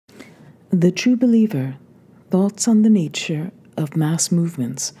The True Believer, Thoughts on the Nature of Mass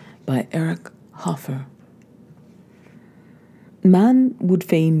Movements by Hoffer. Man would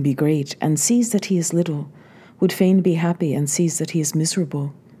fain be great and sees that he is little, would fain be happy and sees that he is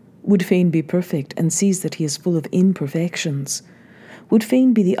miserable, would fain be perfect and sees that he is full of imperfections, would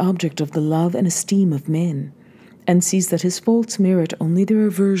fain be the object of the love and esteem of men, and sees that his faults merit only their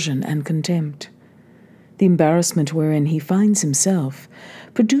aversion and contempt. The embarrassment wherein he finds himself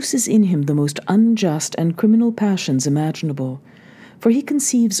produces in him the most unjust and criminal passions imaginable, for he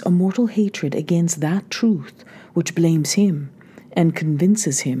conceives a mortal hatred against that truth which blames him and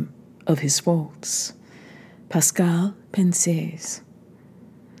convinces him of his faults. Pascal Pensées.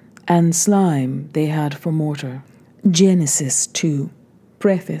 And slime they had for mortar. Genesis 2.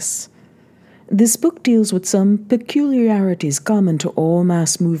 Preface. This book deals with some peculiarities common to all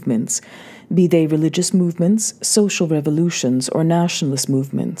mass movements, be they religious movements, social revolutions, or nationalist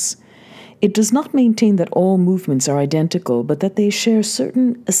movements. It does not maintain that all movements are identical, but that they share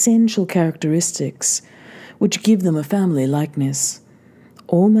certain essential characteristics which give them a family likeness.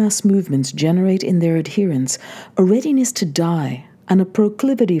 All mass movements generate in their adherents a readiness to die and a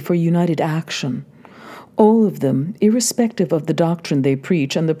proclivity for united action. All of them, irrespective of the doctrine they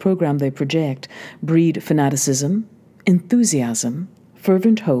preach and the program they project, breed fanaticism, enthusiasm,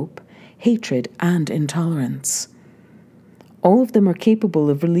 fervent hope, hatred, and intolerance. All of them are capable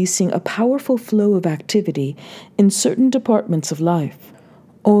of releasing a powerful flow of activity in certain departments of life.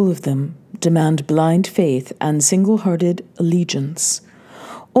 All of them demand blind faith and single-hearted allegiance.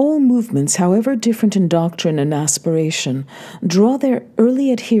 All movements, however different in doctrine and aspiration, draw their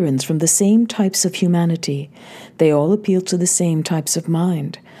early adherents from the same types of humanity. They all appeal to the same types of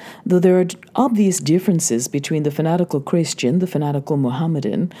mind. Though there are obvious differences between the fanatical Christian, the fanatical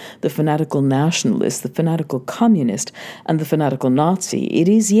Mohammedan, the fanatical nationalist, the fanatical communist, and the fanatical Nazi, it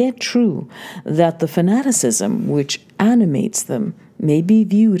is yet true that the fanaticism which animates them may be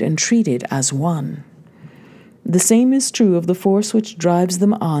viewed and treated as one. The same is true of the force which drives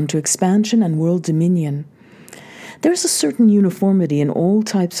them on to expansion and world dominion. There is a certain uniformity in all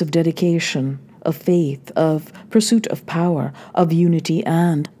types of dedication, of faith, of pursuit of power, of unity,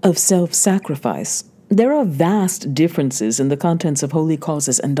 and of self-sacrifice. There are vast differences in the contents of holy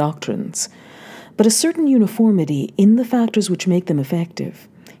causes and doctrines, but a certain uniformity in the factors which make them effective.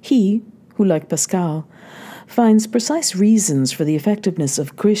 He, who, like Pascal, finds precise reasons for the effectiveness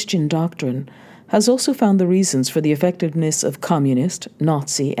of Christian doctrine, has also found the reasons for the effectiveness of communist,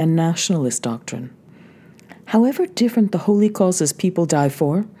 Nazi, and nationalist doctrine. However different the holy causes people die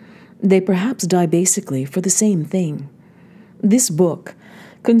for, they perhaps die basically for the same thing. This book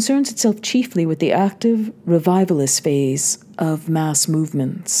concerns itself chiefly with the active revivalist phase of mass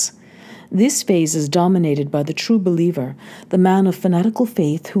movements. This phase is dominated by the true believer, the man of fanatical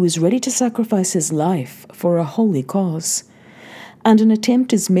faith who is ready to sacrifice his life for a holy cause. And an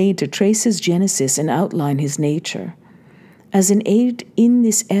attempt is made to trace his genesis and outline his nature. As an aid in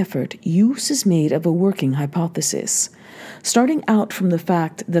this effort, use is made of a working hypothesis. Starting out from the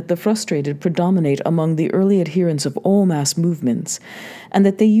fact that the frustrated predominate among the early adherents of all mass movements, and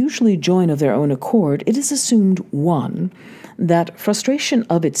that they usually join of their own accord, it is assumed, 1, that frustration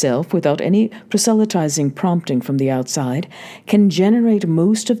of itself, without any proselytizing prompting from the outside, can generate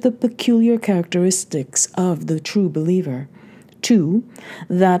most of the peculiar characteristics of the true believer. 2,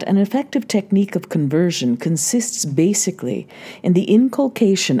 that an effective technique of conversion consists basically in the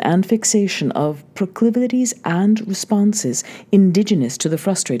inculcation and fixation of proclivities and responses indigenous to the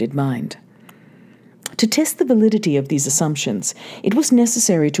frustrated mind. To test the validity of these assumptions, it was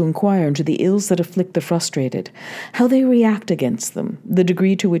necessary to inquire into the ills that afflict the frustrated, how they react against them, the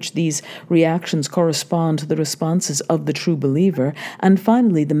degree to which these reactions correspond to the responses of the true believer, and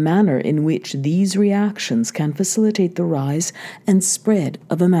finally the manner in which these reactions can facilitate the rise and spread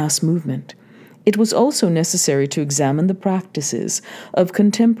of a mass movement. It was also necessary to examine the practices of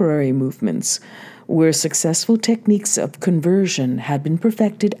contemporary movements, where successful techniques of conversion had been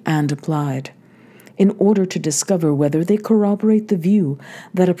perfected and applied, in order to discover whether they corroborate the view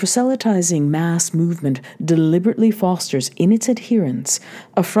that a proselytizing mass movement deliberately fosters in its adherents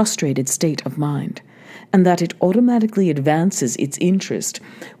a frustrated state of mind, and that it automatically advances its interest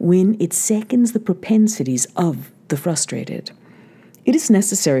when it seconds the propensities of the frustrated. It is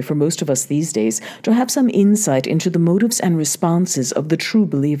necessary for most of us these days to have some insight into the motives and responses of the true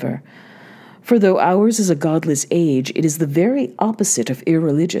believer, for though ours is a godless age, it is the very opposite of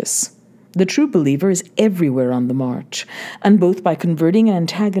irreligious. The true believer is everywhere on the march, and both by converting and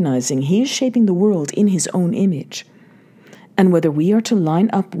antagonizing, he is shaping the world in his own image. And whether we are to line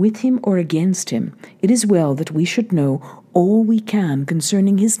up with him or against him, it is well that we should know all we can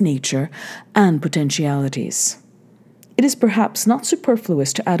concerning his nature and potentialities. It is perhaps not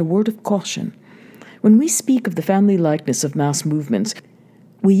superfluous to add a word of caution. When we speak of the family likeness of mass movements,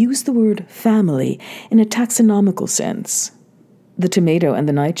 we use the word family in a taxonomical sense. The tomato and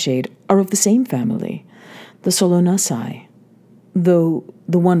the nightshade are of the same family, the Solanaceae, though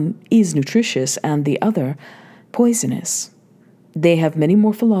the one is nutritious and the other poisonous. They have many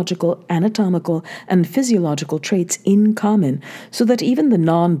morphological, anatomical, and physiological traits in common, so that even the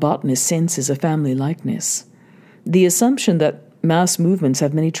non-botanist senses a family likeness. The assumption that mass movements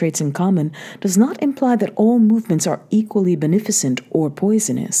have many traits in common does not imply that all movements are equally beneficent or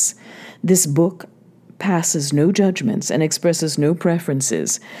poisonous. This book passes no judgments and expresses no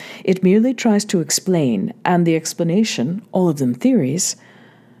preferences. It merely tries to explain, and the explanation, all of them theories,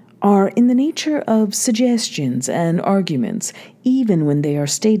 are in the nature of suggestions and arguments, even when they are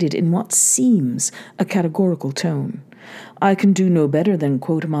stated in what seems a categorical tone. I can do no better than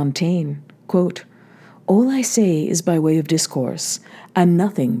quote Montaigne, quote, "All I say is by way of discourse, and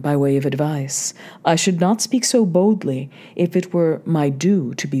nothing by way of advice. I should not speak so boldly if it were my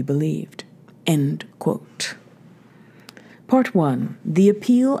due to be believed." End quote. Part 1. The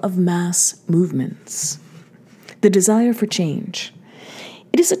appeal of mass movements. The desire for change.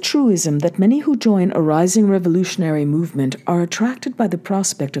 It is a truism that many who join a rising revolutionary movement are attracted by the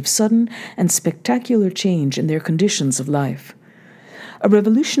prospect of sudden and spectacular change in their conditions of life. A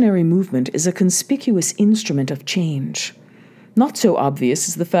revolutionary movement is a conspicuous instrument of change. Not so obvious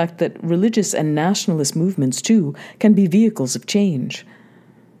is the fact that religious and nationalist movements, too, can be vehicles of change.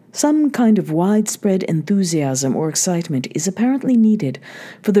 Some kind of widespread enthusiasm or excitement is apparently needed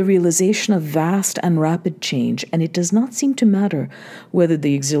for the realization of vast and rapid change, and it does not seem to matter whether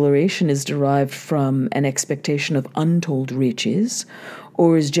the exhilaration is derived from an expectation of untold riches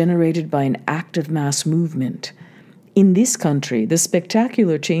or is generated by an active mass movement. In this country, the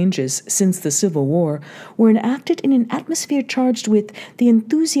spectacular changes since the Civil War were enacted in an atmosphere charged with the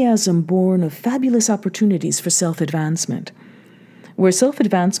enthusiasm born of fabulous opportunities for self-advancement. Where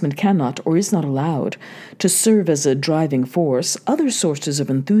self-advancement cannot or is not allowed to serve as a driving force, other sources of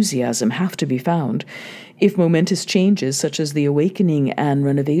enthusiasm have to be found. If momentous changes such as the awakening and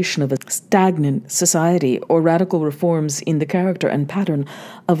renovation of a stagnant society or radical reforms in the character and pattern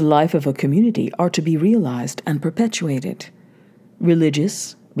of life of a community are to be realized and perpetuated.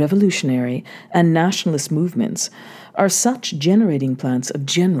 Religious, revolutionary, and nationalist movements are such generating plants of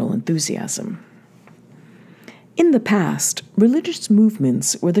general enthusiasm. In the past, religious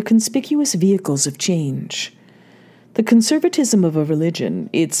movements were the conspicuous vehicles of change. The conservatism of a religion,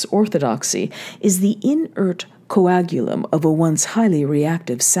 its orthodoxy, is the inert coagulum of a once highly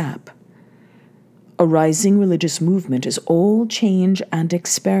reactive sap. A rising religious movement is all change and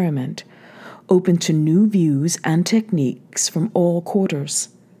experiment, open to new views and techniques from all quarters.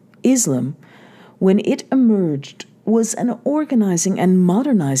 Islam, when it emerged, was an organizing and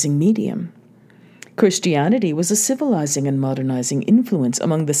modernizing medium. Christianity was a civilizing and modernizing influence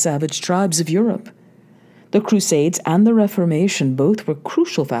among the savage tribes of Europe. The Crusades and the Reformation both were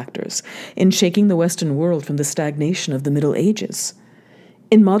crucial factors in shaking the Western world from the stagnation of the Middle Ages.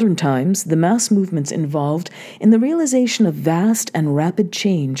 In modern times, the mass movements involved in the realization of vast and rapid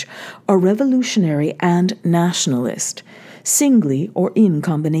change are revolutionary and nationalist, singly or in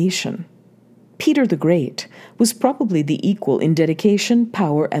combination. Peter the Great was probably the equal in dedication,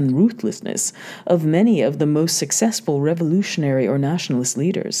 power, and ruthlessness of many of the most successful revolutionary or nationalist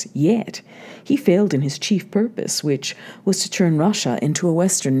leaders. Yet, he failed in his chief purpose, which was to turn Russia into a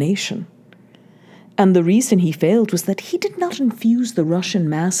Western nation. And the reason he failed was that he did not infuse the Russian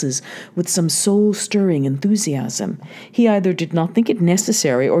masses with some soul-stirring enthusiasm. He either did not think it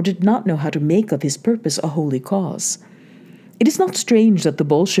necessary or did not know how to make of his purpose a holy cause. It is not strange that the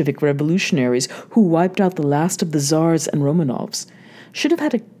Bolshevik revolutionaries who wiped out the last of the Tsars and Romanovs should have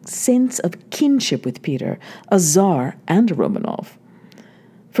had a sense of kinship with Peter, a Tsar and a Romanov.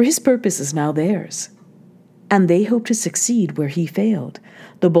 For his purpose is now theirs, and they hope to succeed where he failed.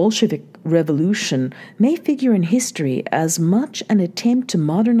 The Bolshevik Revolution may figure in history as much an attempt to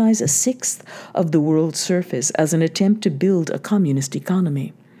modernize a sixth of the world's surface as an attempt to build a communist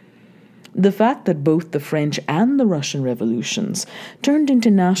economy. The fact that both the French and the Russian revolutions turned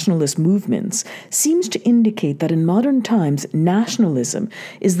into nationalist movements seems to indicate that in modern times nationalism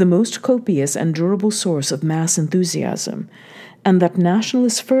is the most copious and durable source of mass enthusiasm, and that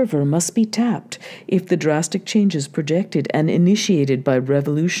nationalist fervor must be tapped if the drastic changes projected and initiated by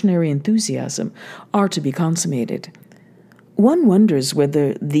revolutionary enthusiasm are to be consummated. One wonders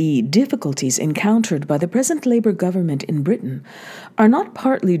whether the difficulties encountered by the present Labour government in Britain are not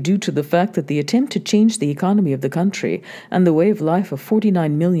partly due to the fact that the attempt to change the economy of the country and the way of life of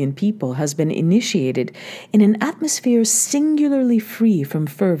 49 million people has been initiated in an atmosphere singularly free from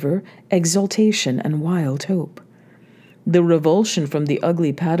fervour, exaltation, and wild hope. The revulsion from the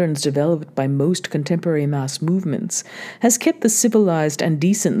ugly patterns developed by most contemporary mass movements has kept the civilized and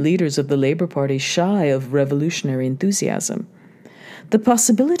decent leaders of the Labour Party shy of revolutionary enthusiasm. The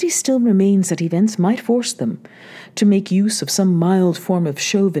possibility still remains that events might force them to make use of some mild form of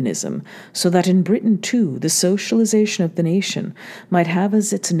chauvinism, so that in Britain, too, the socialization of the nation might have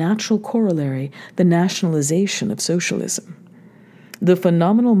as its natural corollary the nationalization of socialism. The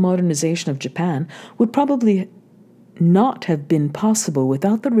phenomenal modernization of Japan would probably not have been possible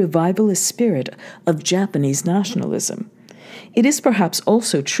without the revivalist spirit of Japanese nationalism. It is perhaps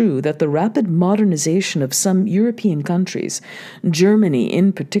also true that the rapid modernization of some European countries, Germany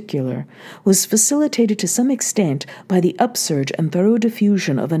in particular, was facilitated to some extent by the upsurge and thorough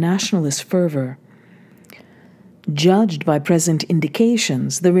diffusion of a nationalist fervor. Judged by present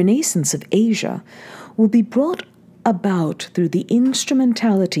indications, the renaissance of Asia will be brought about through the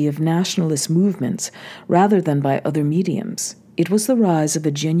instrumentality of nationalist movements rather than by other mediums. It was the rise of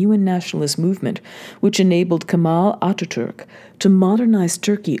a genuine nationalist movement which enabled Kemal Atatürk to modernize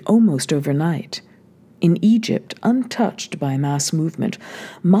Turkey almost overnight. In Egypt, untouched by mass movement,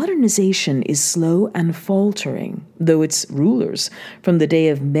 modernization is slow and faltering, though its rulers from the day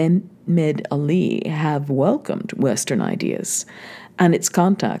of Mehmed Ali have welcomed Western ideas, and its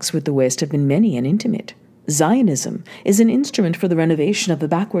contacts with the West have been many and intimate. Zionism is an instrument for the renovation of a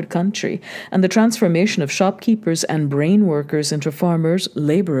backward country and the transformation of shopkeepers and brain workers into farmers,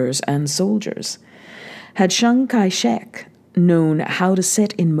 laborers, and soldiers. Had Chiang Kai-shek known how to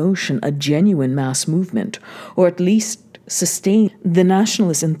set in motion a genuine mass movement, or at least sustain the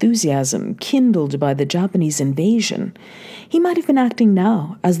nationalist enthusiasm kindled by the Japanese invasion, he might have been acting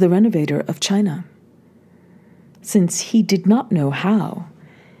now as the renovator of China. Since he did not know how,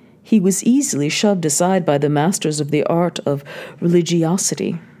 he was easily shoved aside by the masters of the art of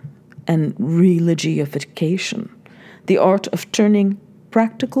religiosity and religification, the art of turning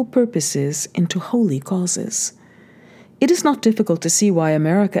practical purposes into holy causes. It is not difficult to see why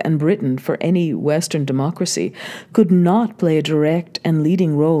America and Britain, for any Western democracy, could not play a direct and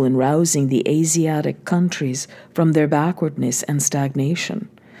leading role in rousing the Asiatic countries from their backwardness and stagnation.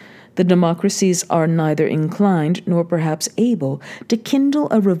 The democracies are neither inclined nor perhaps able to kindle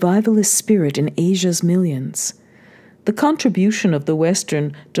a revivalist spirit in Asia's millions. The contribution of the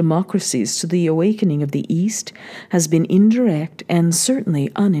Western democracies to the awakening of the East has been indirect and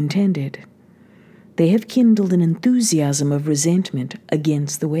certainly unintended. They have kindled an enthusiasm of resentment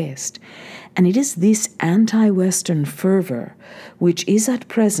against the West, and it is this anti-Western fervor which is at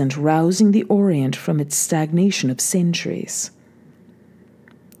present rousing the Orient from its stagnation of centuries.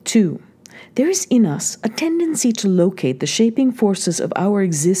 2. There is in us a tendency to locate the shaping forces of our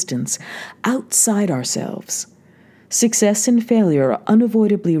existence outside ourselves. Success and failure are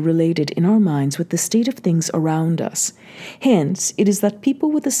unavoidably related in our minds with the state of things around us. Hence, it is that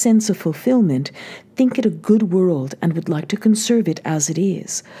people with a sense of fulfillment think it a good world and would like to conserve it as it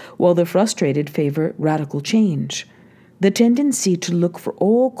is, while the frustrated favor radical change. The tendency to look for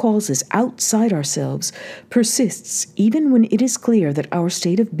all causes outside ourselves persists even when it is clear that our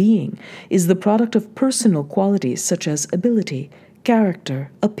state of being is the product of personal qualities such as ability,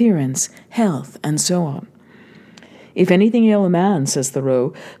 character, appearance, health, and so on. If anything ail a man, says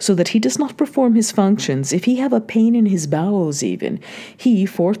Thoreau, so that he does not perform his functions, if he have a pain in his bowels even, he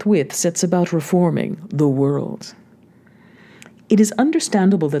forthwith sets about reforming the world. It is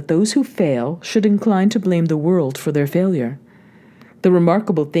understandable that those who fail should incline to blame the world for their failure. The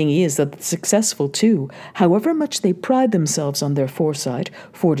remarkable thing is that the successful, too, however much they pride themselves on their foresight,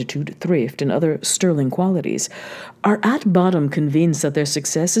 fortitude, thrift, and other sterling qualities, are at bottom convinced that their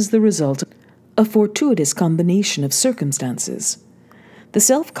success is the result of a fortuitous combination of circumstances. The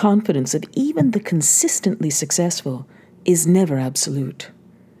self-confidence of even the consistently successful is never absolute.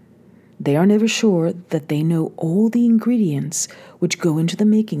 They are never sure that they know all the ingredients which go into the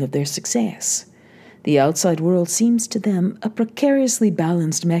making of their success. The outside world seems to them a precariously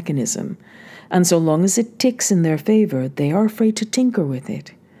balanced mechanism, and so long as it ticks in their favor, they are afraid to tinker with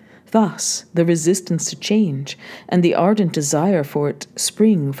it. Thus, the resistance to change and the ardent desire for it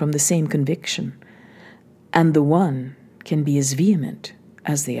spring from the same conviction, and the one can be as vehement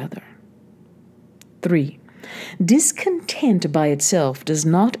as the other. 3. Discontent by itself does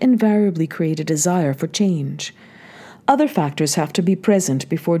not invariably create a desire for change. Other factors have to be present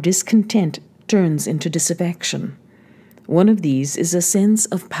before discontent turns into disaffection. One of these is a sense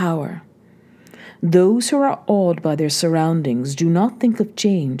of power. Those who are awed by their surroundings do not think of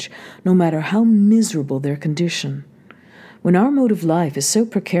change, no matter how miserable their condition. When our mode of life is so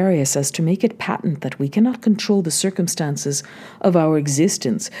precarious as to make it patent that we cannot control the circumstances of our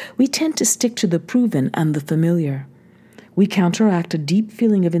existence, we tend to stick to the proven and the familiar. We counteract a deep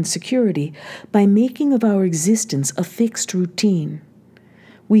feeling of insecurity by making of our existence a fixed routine.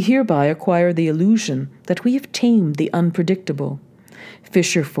 We hereby acquire the illusion that we have tamed the unpredictable.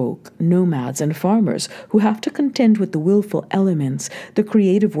 Fisherfolk, nomads, and farmers who have to contend with the willful elements, the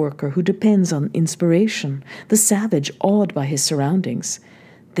creative worker who depends on inspiration, the savage awed by his surroundings,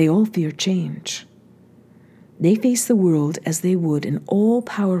 they all fear change. They face the world as they would an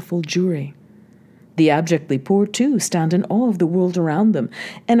all-powerful jury. The abjectly poor, too, stand in awe of the world around them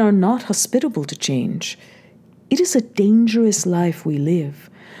and are not hospitable to change. It is a dangerous life we live,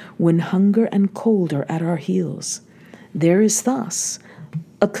 when hunger and cold are at our heels. There is thus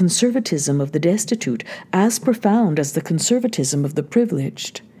a conservatism of the destitute as profound as the conservatism of the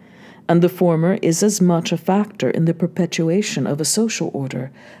privileged, and the former is as much a factor in the perpetuation of a social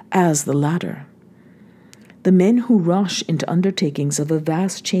order as the latter. The men who rush into undertakings of a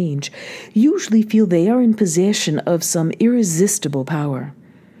vast change usually feel they are in possession of some irresistible power.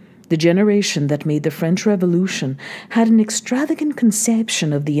 The generation that made the French Revolution had an extravagant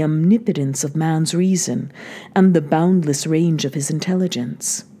conception of the omnipotence of man's reason and the boundless range of his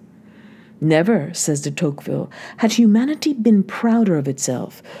intelligence. Never, says de Tocqueville, had humanity been prouder of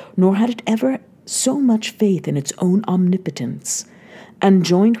itself, nor had it ever so much faith in its own omnipotence. And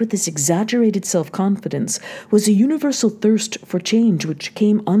joined with this exaggerated self-confidence was a universal thirst for change which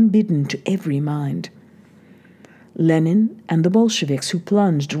came unbidden to every mind. Lenin and the Bolsheviks, who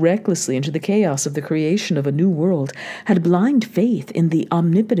plunged recklessly into the chaos of the creation of a new world, had blind faith in the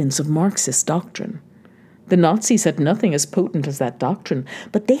omnipotence of Marxist doctrine. The Nazis had nothing as potent as that doctrine,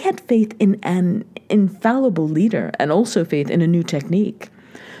 but they had faith in an infallible leader and also faith in a new technique.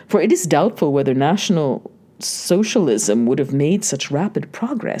 For it is doubtful whether National Socialism would have made such rapid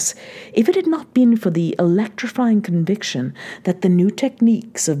progress if it had not been for the electrifying conviction that the new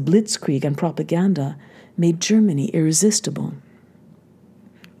techniques of blitzkrieg and propaganda made Germany irresistible.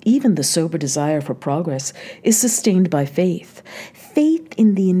 Even the sober desire for progress is sustained by faith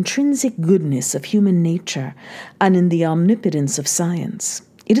in the intrinsic goodness of human nature and in the omnipotence of science.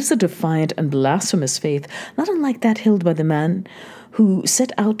 It is a defiant and blasphemous faith, not unlike that held by the man who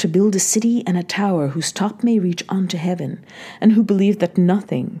set out to build a city and a tower whose top may reach unto heaven, and who believe that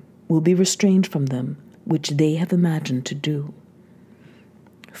nothing will be restrained from them which they have imagined to do.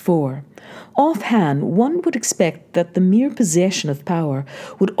 4. Offhand, one would expect that the mere possession of power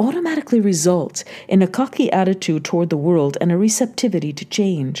would automatically result in a cocky attitude toward the world and a receptivity to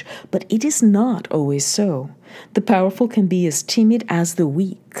change, but it is not always so. The powerful can be as timid as the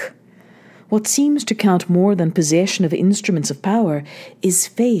weak. What seems to count more than possession of instruments of power is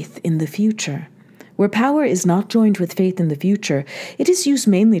faith in the future. Where power is not joined with faith in the future, it is used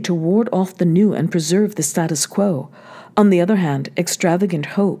mainly to ward off the new and preserve the status quo. On the other hand, extravagant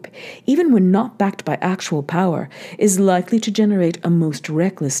hope, even when not backed by actual power, is likely to generate a most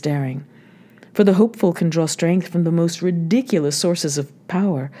reckless daring. For the hopeful can draw strength from the most ridiculous sources of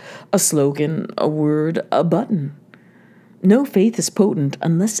power, a slogan, a word, a button. No faith is potent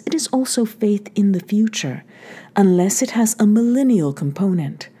unless it is also faith in the future, unless it has a millennial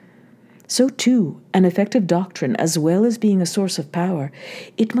component. So too, an effective doctrine, as well as being a source of power,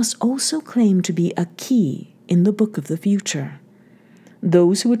 it must also claim to be a key in the book of the future.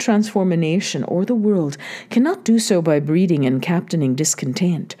 Those who would transform a nation or the world cannot do so by breeding and captaining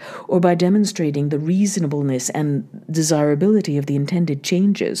discontent, or by demonstrating the reasonableness and desirability of the intended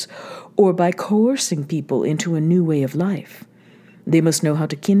changes, or by coercing people into a new way of life. They must know how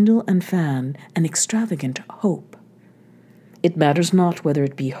to kindle and fan an extravagant hope. It matters not whether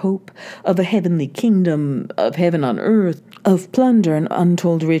it be hope of a heavenly kingdom, of heaven on earth, of plunder and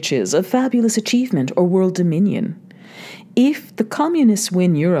untold riches, of fabulous achievement or world dominion. If the communists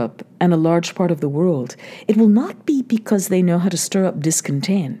win Europe and a large part of the world, it will not be because they know how to stir up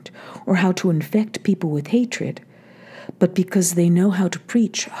discontent or how to infect people with hatred, but because they know how to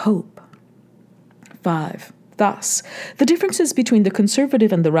preach hope. 5. Thus, the differences between the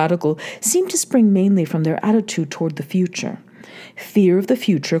conservative and the radical seem to spring mainly from their attitude toward the future. Fear of the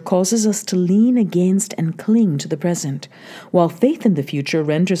future causes us to lean against and cling to the present, while faith in the future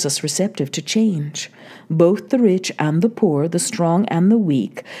renders us receptive to change. Both the rich and the poor, the strong and the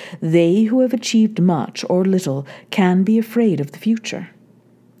weak, they who have achieved much or little, can be afraid of the future.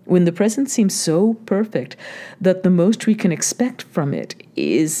 When the present seems so perfect that the most we can expect from it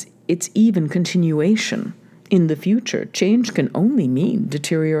is its even continuation, In the future, change can only mean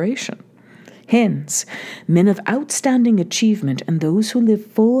deterioration. Hence, men of outstanding achievement and those who live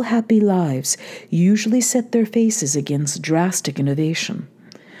full, happy lives usually set their faces against drastic innovation.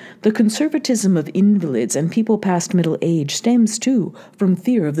 The conservatism of invalids and people past middle age stems, too, from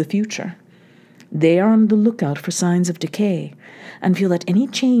fear of the future. They are on the lookout for signs of decay and feel that any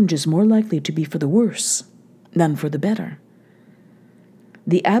change is more likely to be for the worse than for the better.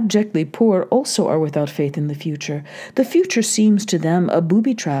 The abjectly poor also are without faith in the future. The future seems to them a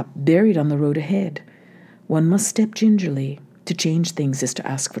booby trap buried on the road ahead. One must step gingerly. To change things is to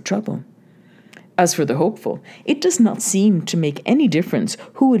ask for trouble. As for the hopeful, it does not seem to make any difference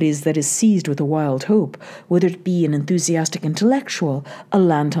who it is that is seized with a wild hope, whether it be an enthusiastic intellectual, a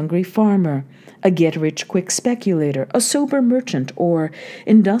land-hungry farmer, a get-rich-quick speculator, a sober merchant or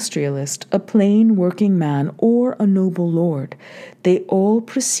industrialist, a plain working man or a noble lord. They all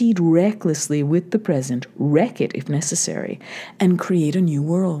proceed recklessly with the present, wreck it if necessary, and create a new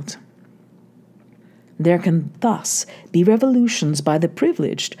world. There can thus be revolutions by the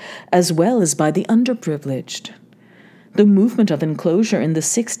privileged as well as by the underprivileged. The movement of enclosure in the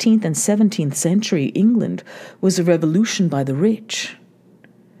 16th and 17th century England was a revolution by the rich.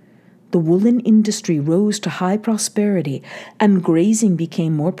 The woolen industry rose to high prosperity, and grazing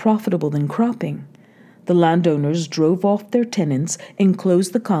became more profitable than cropping. The landowners drove off their tenants,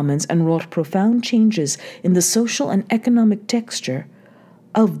 enclosed the commons, and wrought profound changes in the social and economic texture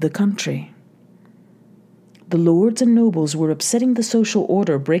of the country. The lords and nobles were upsetting the social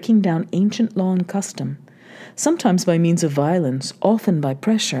order, breaking down ancient law and custom, sometimes by means of violence, often by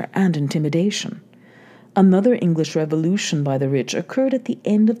pressure and intimidation. Another English revolution by the rich occurred at the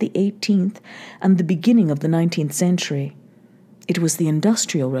end of the 18th and the beginning of the 19th century. It was the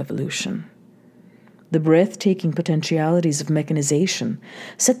Industrial Revolution. The breathtaking potentialities of mechanization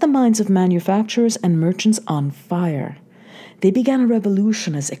set the minds of manufacturers and merchants on fire. They began a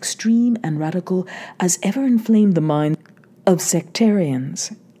revolution as extreme and radical as ever inflamed the minds of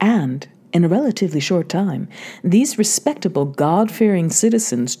sectarians, and, in a relatively short time, these respectable, God-fearing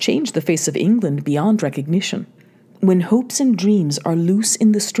citizens changed the face of England beyond recognition. When hopes and dreams are loose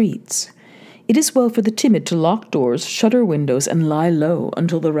in the streets, it is well for the timid to lock doors, shutter windows, and lie low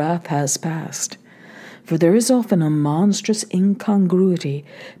until the wrath has passed. For there is often a monstrous incongruity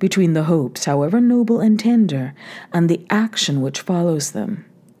between the hopes, however noble and tender, and the action which follows them.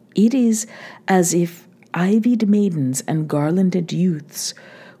 It is as if ivied maidens and garlanded youths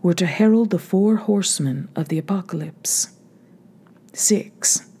were to herald the 4 horsemen of the apocalypse.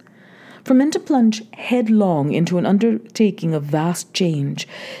 6. For men to plunge headlong into an undertaking of vast change,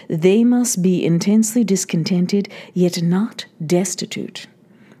 they must be intensely discontented, yet not destitute.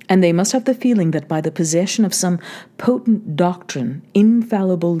 And they must have the feeling that by the possession of some potent doctrine,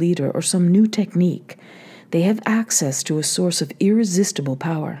 infallible leader, or some new technique, they have access to a source of irresistible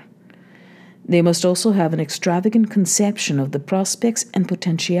power. They must also have an extravagant conception of the prospects and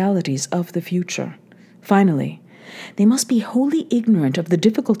potentialities of the future. Finally, they must be wholly ignorant of the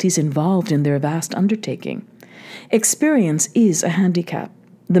difficulties involved in their vast undertaking. Experience is a handicap.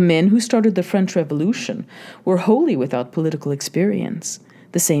 The men who started the French Revolution were wholly without political experience.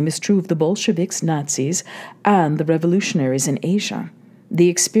 The same is true of the Bolsheviks, Nazis, and the revolutionaries in Asia. The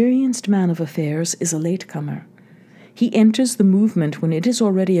experienced man of affairs is a latecomer. He enters the movement when it is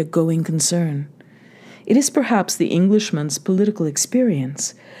already a going concern. It is perhaps the Englishman's political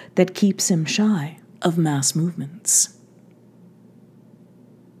experience that keeps him shy of mass movements.